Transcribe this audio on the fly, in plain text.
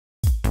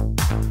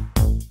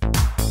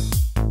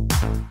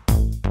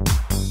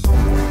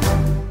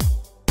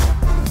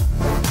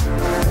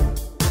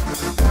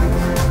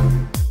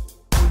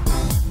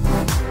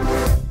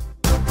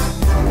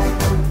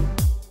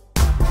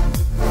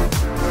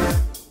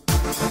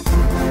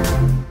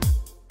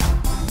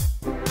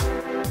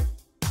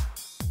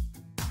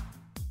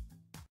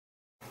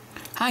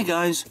Hi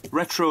guys,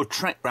 Retro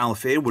Trek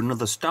Ralph here with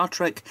another Star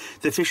Trek,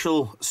 the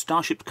official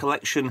Starship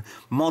Collection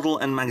model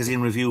and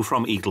magazine review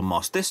from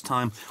Eaglemoss. This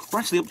time we're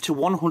actually up to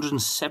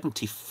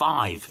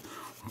 175,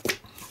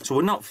 so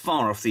we're not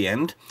far off the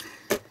end.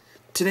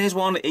 Today's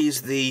one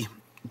is the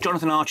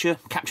Jonathan Archer,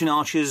 Captain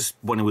Archer's,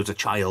 when he was a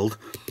child,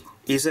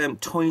 is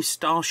toy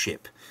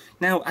Starship.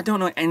 Now, I don't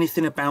know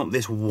anything about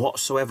this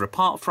whatsoever,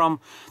 apart from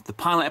the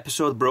pilot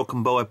episode, the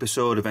Broken Bow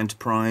episode of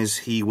Enterprise.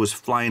 He was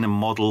flying a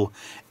model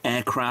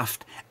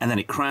aircraft, and then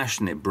it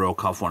crashed and it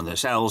broke off one of the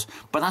cells.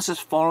 But that's as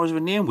far as we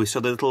knew. We saw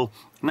the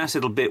nice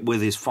little bit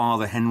with his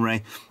father,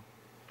 Henry,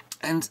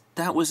 and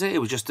that was it. It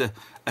was just a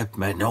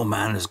no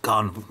man has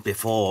gone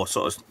before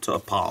sort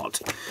of part,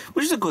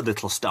 which is a good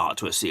little start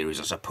to a series,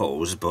 I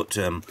suppose. But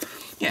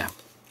yeah,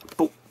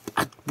 but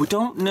we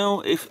don't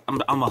know if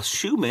I'm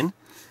assuming.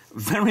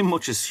 Very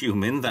much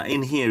assuming that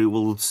in here it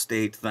will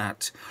state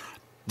that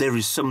there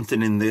is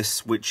something in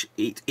this which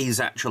it is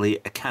actually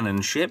a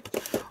canon ship,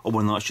 or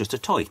whether or not it's just a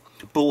toy.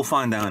 But we'll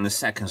find out in a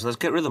second. So let's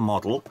get rid of the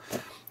model,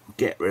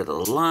 get rid of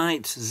the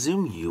light,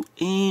 zoom you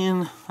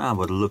in. I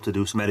would love to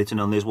do some editing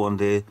on this one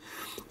day,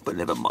 but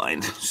never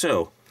mind.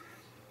 So,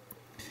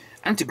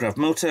 anti-grav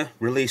motor,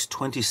 released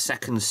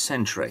 22nd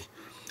century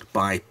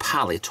by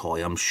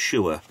Palitoy, I'm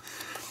sure.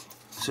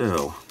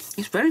 So,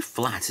 it's very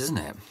flat, isn't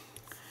it?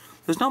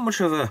 There's not much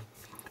of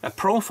a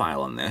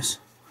profile on this,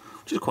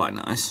 which is quite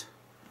nice.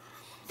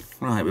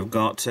 Right, we've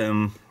got,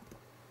 yeah,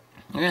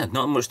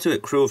 not much to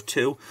it. Crew of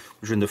 2,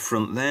 which are in the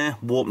front there.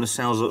 Warp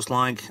nacelles looks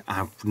like. I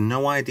have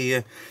no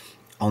idea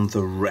on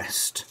the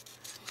rest.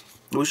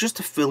 It was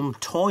just a film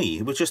toy.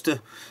 It was just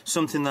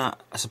something that,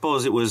 I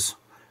suppose it was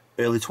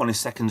early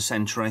 22nd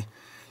century.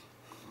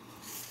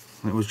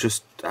 It was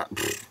just,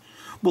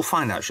 we'll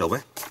find out, shall we?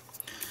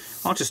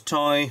 Artist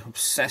toy,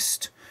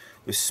 obsessed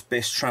with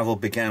space travel,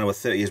 began over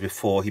 30 years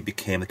before he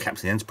became the captain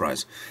of the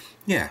Enterprise.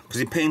 Yeah, because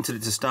he painted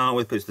it to start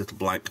with, put his little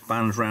black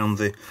band around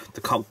the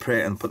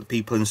cockpit and put the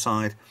people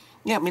inside.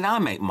 Yeah, I mean, I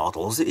make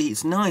models.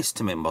 It's nice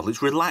to make models.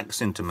 It's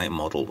relaxing to make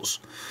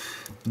models.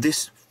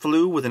 This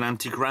flew with an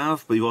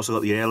anti-grav, but you've also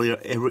got the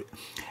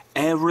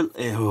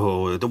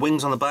the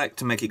wings on the back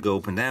to make it go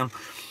up and down.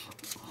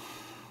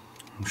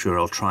 I'm sure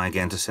I'll try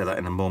again to say that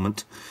in a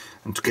moment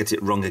and to get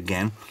it wrong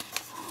again.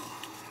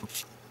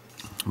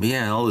 But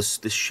yeah, all this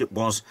ship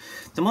was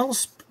the model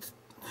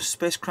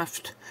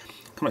spacecraft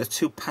coming with a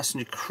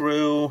 2-passenger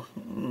crew.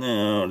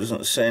 No, it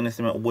doesn't say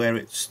anything about where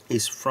it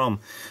is from.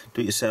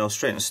 Do it yourself,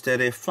 straight and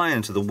steady, flying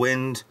into the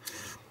wind.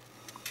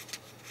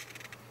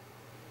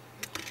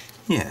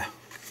 Yeah.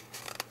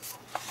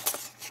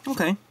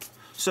 Okay.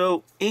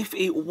 So if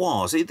it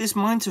was, this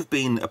might have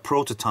been a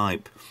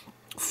prototype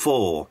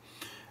for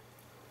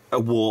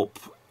a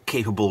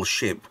warp-capable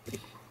ship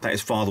that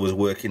his father was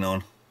working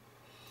on.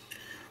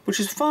 Which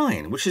is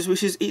fine,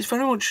 it's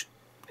very much,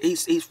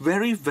 it's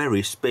very,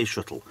 very space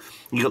shuttle.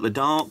 You got the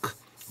dark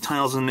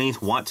tiles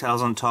underneath, white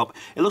tiles on top.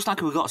 It looks like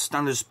we've got a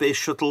standard space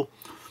shuttle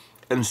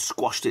and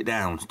squashed it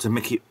down to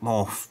make it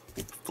more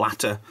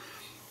flatter.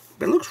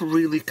 But it looks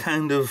really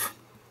kind of,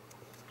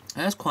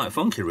 that's quite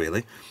funky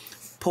really.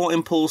 Port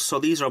impulse, so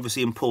these are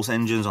obviously impulse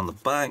engines on the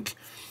back,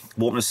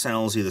 warp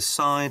nacelles either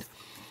side.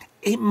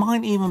 It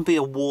might even be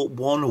a warp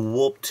 1 or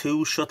warp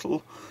 2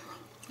 shuttle,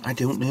 I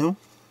don't know.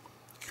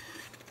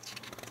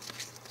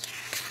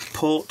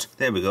 Port,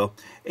 there we go.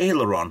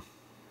 Aileron.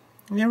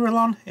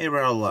 Aileron?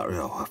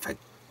 Oh,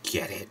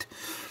 forget it.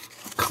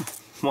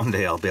 One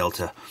day I'll be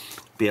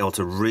able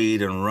to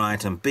read and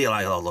write and be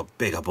like all the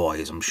bigger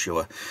boys, I'm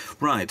sure.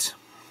 Right.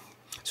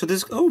 So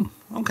there's, oh,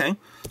 okay.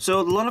 So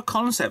a lot of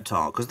concept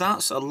art, because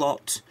that's a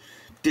lot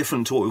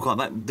different to what we've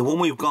got. The one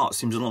we've got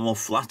seems a lot more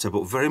flatter,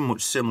 but very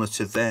much similar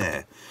to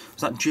there.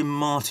 Is that Jim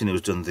Martin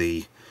who's done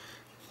the...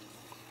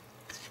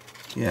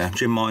 Yeah,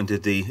 Jim Martin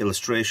did the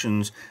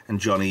illustrations, and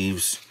John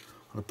Eves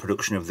the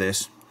production of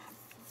this.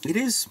 It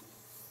is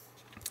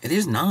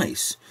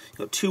nice. You've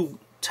got 2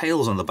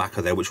 tails on the back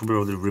of there, which will be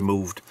probably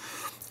removed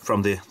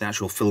from the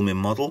actual filming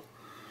model.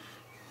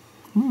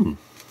 Ooh,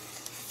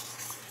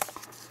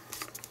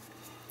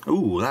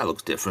 that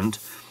looks different.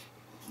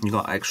 You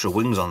got extra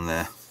wings on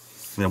there.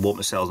 You're gonna warp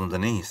nacelles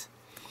underneath.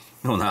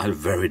 Oh, that is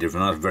very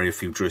different. That's very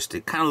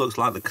futuristic. Kind of looks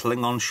like the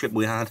Klingon ship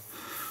we had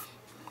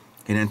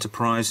in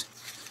Enterprise.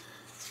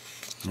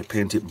 They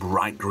paint it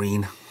bright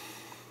green.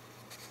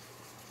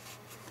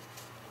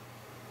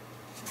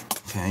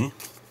 Okay.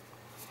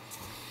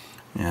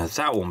 Yeah,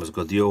 that one was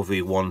good, the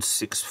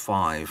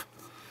OV-165.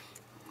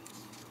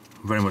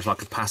 Very much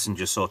like a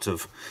passenger sort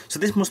of... So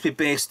this must be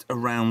based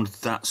around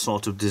that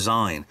sort of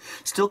design.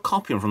 Still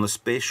copying from the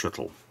space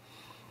shuttle.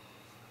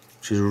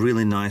 Which is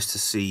really nice to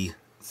see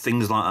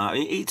things like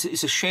that.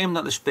 It's a shame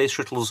that the space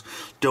shuttles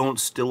don't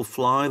still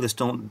fly. They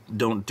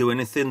don't do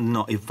anything.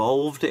 Not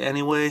evolved it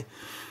anyway.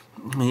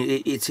 I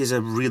mean, it is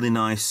a really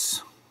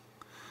nice,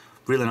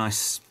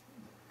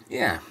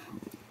 yeah,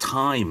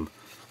 time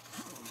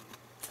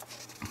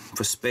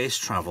for space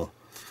travel.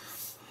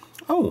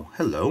 Oh,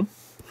 hello.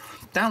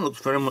 That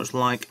looks very much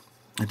like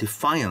a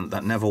Defiant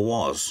that never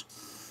was.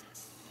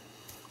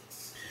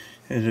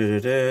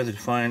 The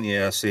Defiant,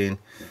 yeah, I've seen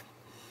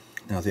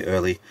now the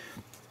early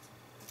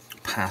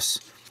pass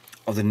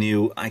of the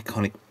new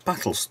iconic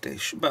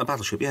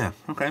battleship, yeah,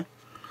 okay.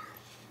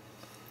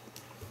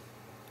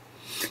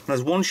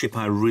 There's one ship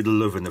I really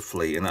love in the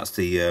fleet, and that's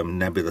the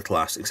Nebula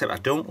class, except I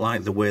don't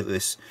like the way that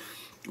this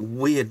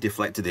weird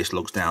deflector dish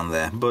looks down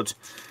there, but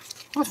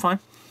that's fine.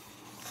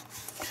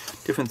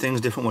 Different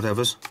things, different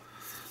whatevers.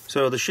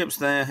 So the ship's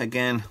there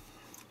again.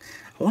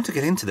 I want to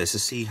get into this to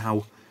see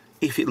how,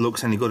 if it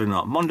looks any good or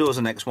not. Mondo's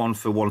the next one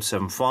for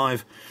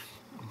 175.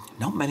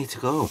 Not many to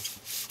go.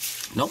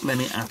 Not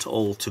many at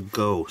all to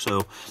go.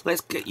 So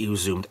let's get you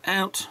zoomed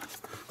out.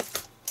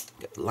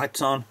 Get the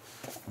lights on.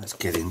 Let's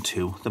get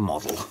into the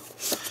model.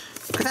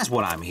 Because that's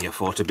what I'm here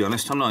for, to be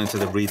honest. I'm not into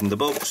the reading the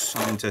books.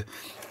 I'm into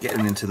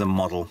getting into the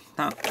model.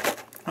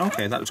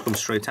 Okay, that just comes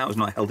straight out. It's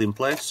not held in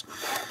place.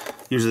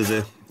 Usually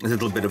there's a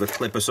little bit of a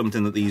clip or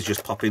something that these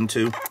just pop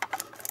into.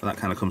 But that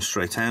kind of comes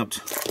straight out.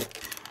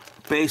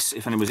 Base,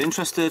 if anyone's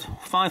interested,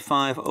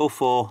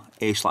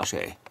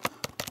 5504A/A.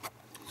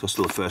 So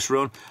still the first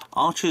run.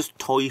 Archer's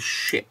Toy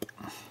Ship.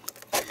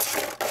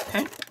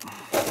 Okay,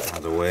 out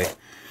of the way.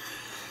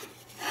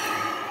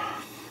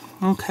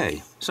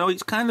 Okay, so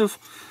it's kind of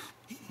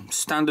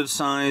standard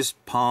size,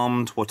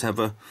 palmed,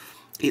 whatever.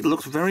 It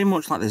looks very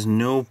much like there's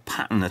no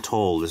pattern at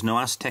all. There's no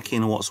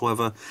Aztecian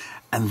whatsoever.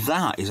 And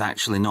that is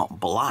actually not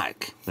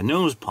black. The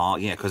nose part,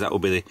 yeah, because that will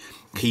be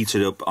the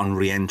heated up on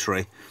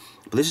re-entry.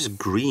 But this is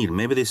green.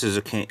 Maybe this is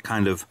a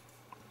kind of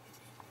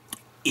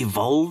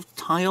evolved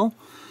tile?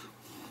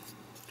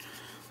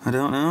 I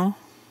don't know.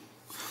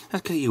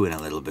 Let's get you in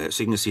a little bit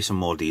so you can see some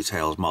more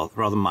details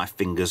rather than my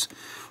fingers.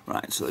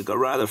 Right, so they go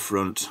right at the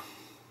front.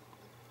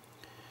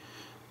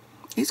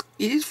 It's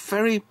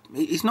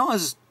not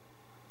as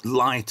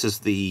light as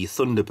the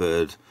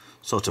Thunderbird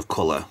sort of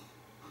colour.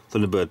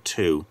 Thunderbird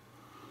 2.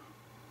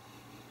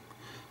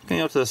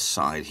 Going out to the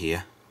side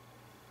here.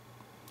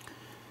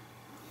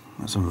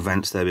 There's some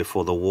vents there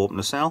before the warp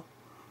nacelle.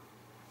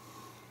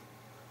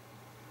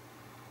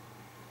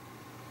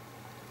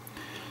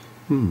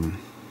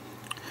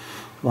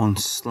 One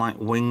slight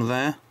wing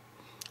there.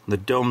 The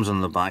dome's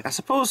on the back. I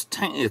suppose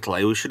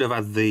technically we should have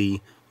had the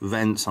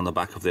vents on the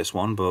back of this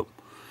one, but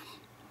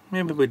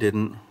maybe we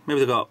didn't. Maybe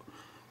they got...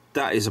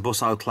 That is a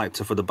bus aisle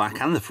collector for the back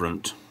and the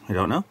front. I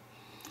don't know.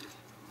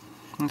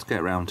 Let's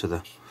get around to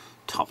the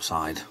top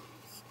side.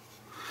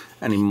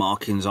 Any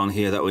markings on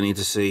here that we need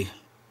to see?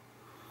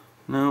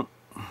 No.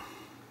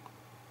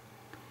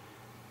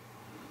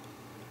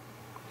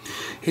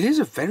 It is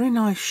a very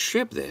nice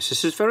ship, this.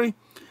 This is very...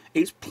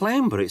 It's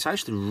plain, but it's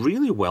actually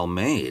really well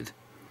made.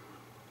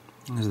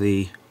 There's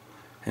the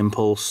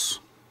impulse.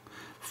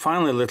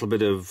 Finally, a little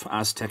bit of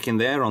Aztec in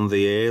there on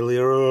the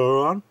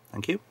aileron.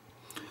 Thank you.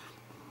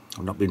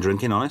 I've not been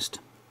drinking, honest.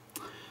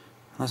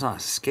 There's that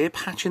escape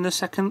hatch in the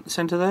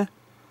centre there.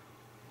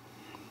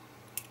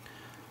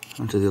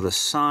 Onto the other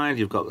side,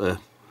 you've got the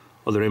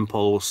other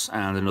impulse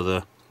and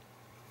another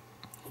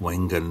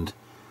wing and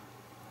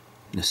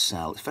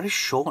nacelle. It's very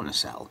short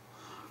nacelle.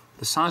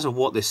 The size of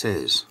what this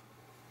is.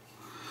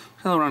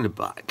 Go around the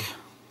back.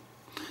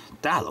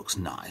 That looks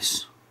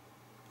nice.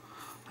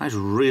 That's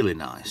really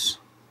nice.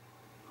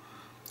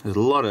 There's a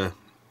lot of...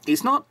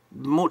 It's not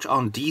much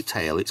on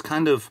detail. It's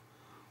kind of...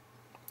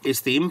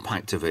 It's the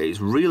impact of it. It's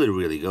really,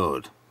 really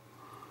good.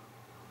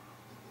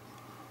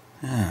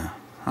 Yeah,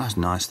 that's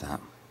nice,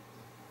 that.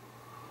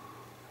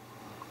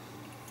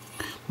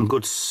 Some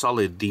good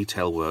solid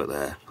detail work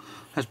there.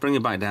 Let's bring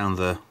it back down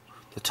the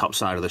top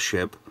side of the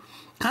ship.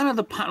 Kind of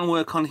the pattern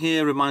work on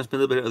here reminds me a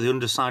little bit of the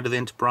underside of the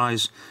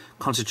Enterprise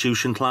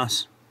Constitution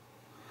class.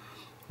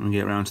 And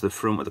get around to the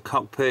front with the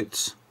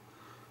cockpits.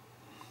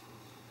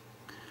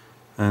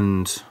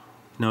 And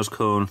nose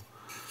cone.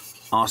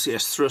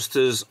 RCS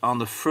thrusters on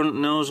the front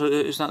nose,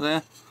 is that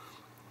there?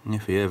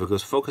 If he ever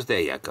goes focus, there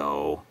you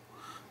go.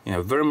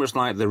 Yeah, very much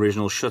like the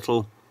original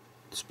shuttle,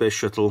 the space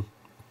shuttle.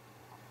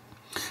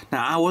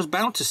 Now, I was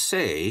about to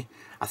say,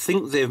 I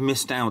think they've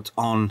missed out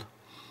on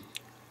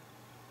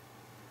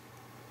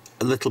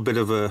a little bit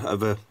of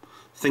a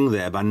thing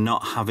there by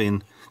not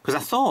having... Because I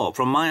thought,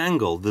 from my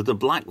angle, that the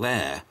black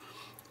there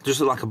just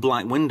looked like a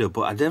black window,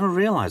 but I never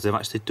realised they've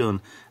actually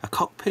done a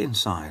cockpit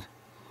inside.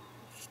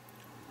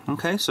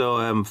 Okay,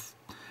 so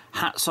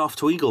hats off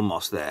to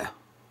Eaglemoss there.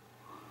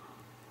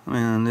 I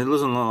mean, it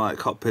doesn't look like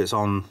cockpit's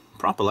on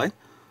properly,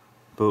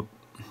 but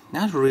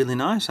that's really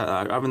nice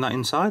having that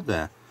inside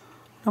there.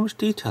 How much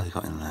detail you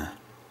got in there?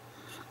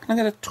 Can I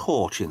get a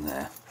torch in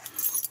there?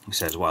 He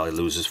says while he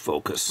loses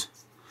focus.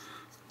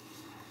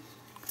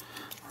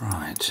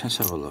 Right, let's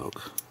have a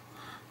look.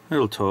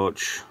 Little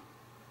torch.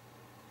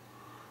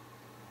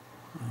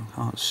 I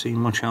can't see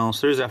much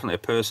else. There is definitely a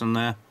person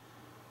there.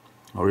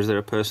 Or is there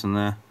a person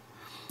there?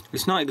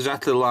 It's not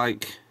exactly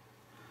like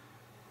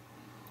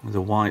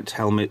the white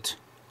helmet.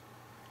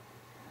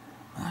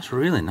 That's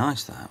really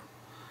nice, that.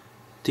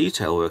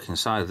 Detail work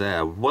inside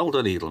there. Well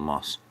done,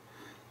 Eaglemoss.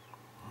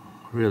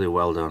 Really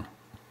well done.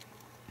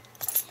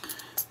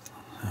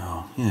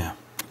 So, yeah.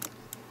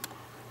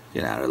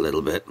 Get out a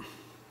little bit.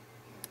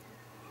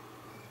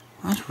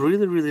 That's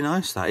really, really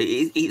nice, that.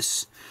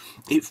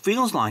 It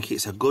feels like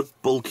it's a good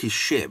bulky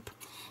ship,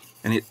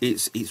 and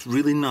it's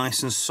really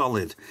nice and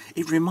solid.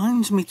 It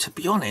reminds me, to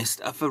be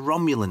honest, of a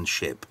Romulan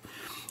ship,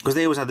 because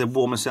they always had the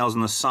warmer cells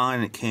on the side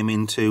and it came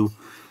into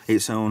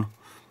its own.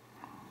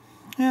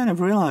 Yeah, I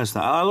never realised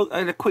that. I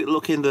had a quick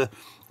look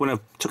when I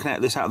took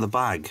this out of the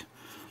bag,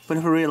 but I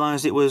never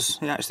realised it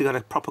actually got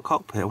a proper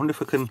cockpit. I wonder if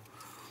we can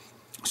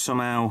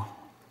somehow.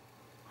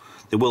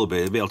 There will be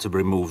able to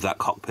remove that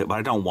cockpit, but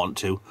I don't want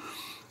to.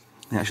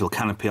 The actual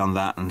canopy on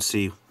that and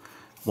see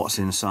what's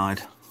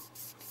inside.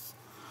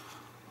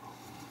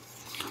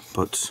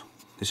 But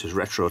this is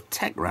Retro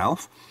Tech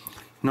Ralph,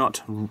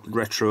 not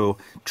Retro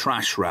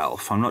Trash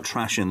Ralph. I'm not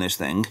trashing this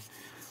thing.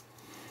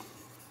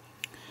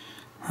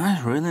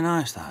 That's really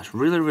nice. That's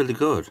really, really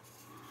good.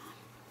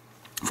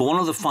 For one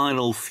of the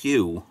final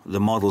few, the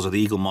models of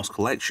the Eaglemoss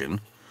collection,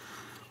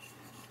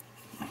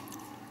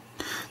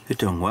 they've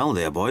done well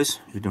there, boys.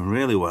 You've done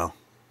really well.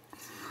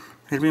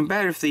 It'd been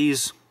better if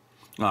these.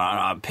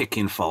 I'm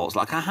picking faults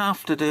like I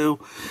have to do.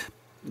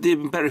 It'd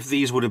been better if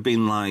these would have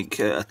been like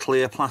a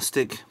clear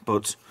plastic,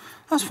 but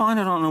that's fine.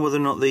 I don't know whether or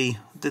not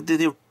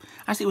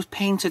actually it was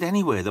painted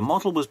anyway. The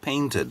model was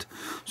painted,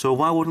 so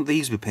why wouldn't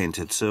these be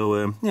painted?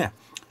 So yeah,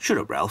 shut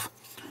up, Ralph.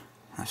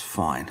 That's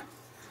fine.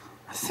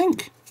 I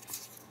think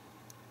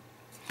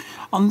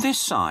on this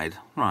side,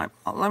 right,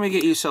 let me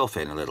get yourself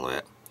in a little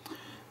bit.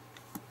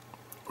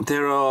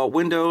 There are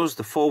windows,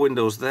 the 4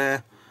 windows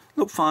there.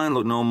 Look fine,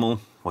 look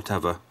normal,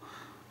 whatever.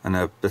 And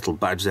a little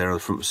badge there on the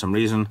front for some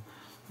reason.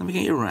 Let me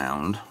get you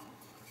around.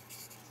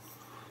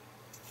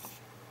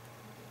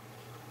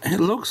 It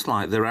looks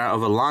like they're out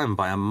of a line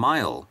by a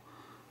mile.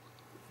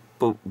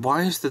 But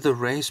why is there the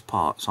race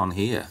parts on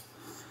here?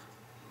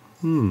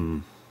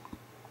 But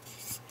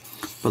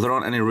there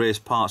aren't any race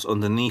parts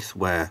underneath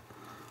where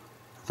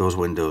those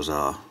windows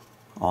are.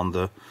 On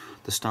the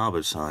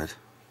starboard side.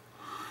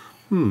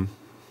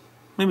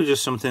 Maybe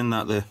just something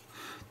that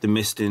they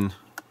missed in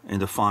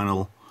the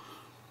final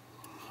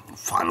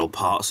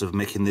parts of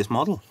making this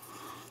model.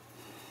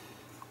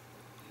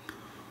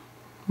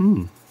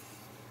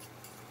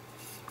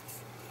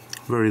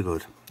 Very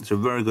good. It's a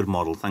very good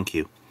model. Thank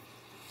you.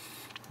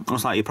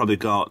 Looks like you probably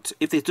got,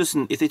 if it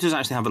does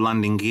actually have a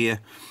landing gear,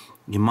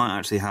 you might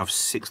actually have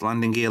 6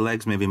 landing gear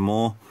legs, maybe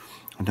more.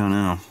 I don't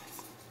know.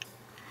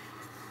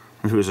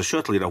 If it was a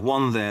shuttle, you'd have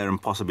 1 there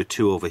and possibly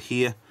 2 over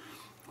here.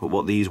 But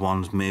what these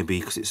ones may be,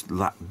 because it's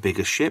that big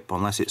a ship,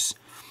 unless it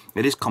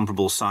is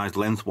comparable size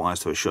lengthwise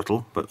to a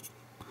shuttle, but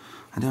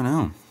I don't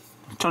know.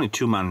 It's only a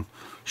 2-man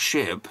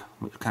ship,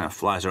 which kind of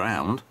flies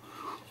around.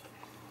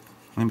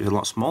 Maybe it's a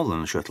lot smaller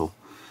than a shuttle.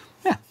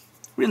 Yeah,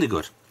 really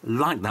good.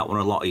 Like that one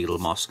a lot,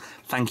 Eaglemoss.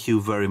 Thank you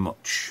very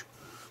much.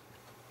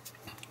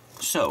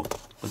 So,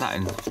 with that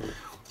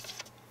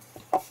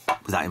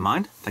in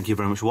mind, thank you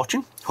very much for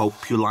watching.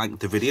 Hope you liked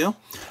the video.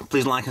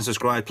 Please like and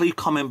subscribe. Please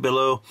comment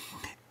below.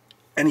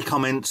 Any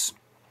comments,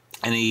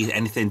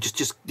 anything,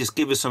 just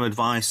give us some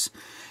advice.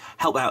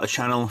 Help out the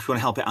channel. If you want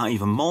to help it out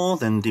even more,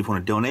 then if you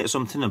want to donate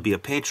something and be a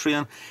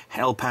Patreon,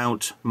 help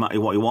out, what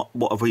you want,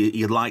 whatever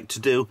you'd like to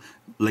do,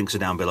 links are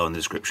down below in the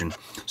description.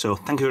 So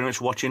thank you very much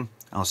for watching.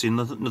 I'll see you in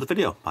another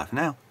video. Bye for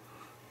now.